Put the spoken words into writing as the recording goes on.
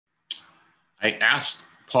I asked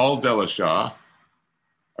Paul Delashaw,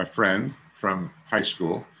 a friend from high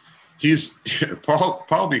school.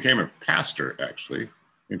 Paul became a pastor, actually,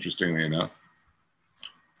 interestingly enough.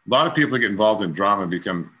 A lot of people get involved in drama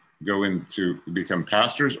become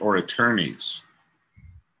pastors or attorneys.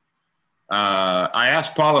 I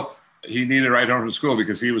asked Paul if he needed a ride home from school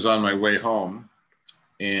because he was on my way home,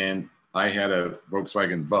 and I had a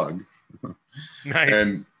Volkswagen Bug.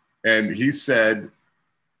 Nice. And he said,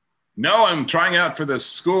 "No, I'm trying out for the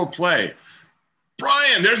school play.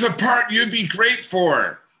 Brian, there's a part you'd be great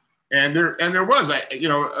for." And there was,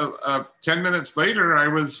 10 minutes later, I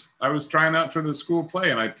was trying out for the school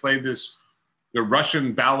play, and I played the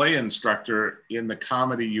Russian ballet instructor in the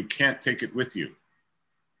comedy You Can't Take It With You.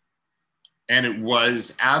 And it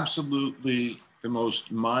was absolutely the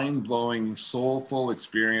most mind-blowing, soulful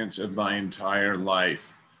experience of my entire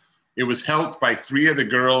life. It was helped by three of the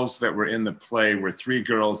girls that were in the play were three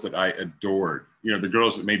girls that I adored. You know, the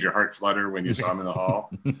girls that made your heart flutter when you saw them in the hall.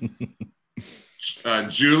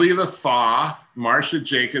 Julie LaFaw, Marcia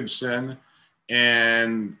Jacobson,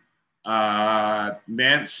 and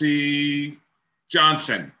Nancy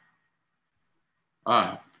Johnson.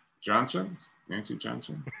 Nancy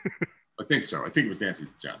Johnson? I think so. I think it was Nancy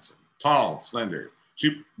Johnson. Tall, slender.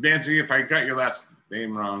 Nancy, if I got your last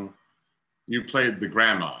name wrong, you played the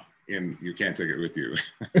grandma in You Can't Take It With You.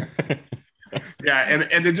 Yeah,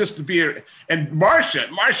 and just to be, and Marcia,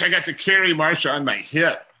 I got to carry Marcia on my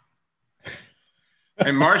hip.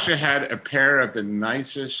 And Marcia had a pair of the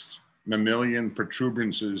nicest mammalian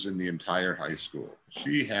protuberances in the entire high school.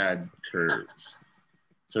 She had curves.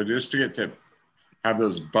 So just to get to have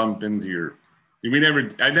those bump into your,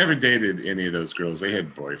 I never dated any of those girls. They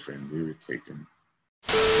had boyfriends. We were taken.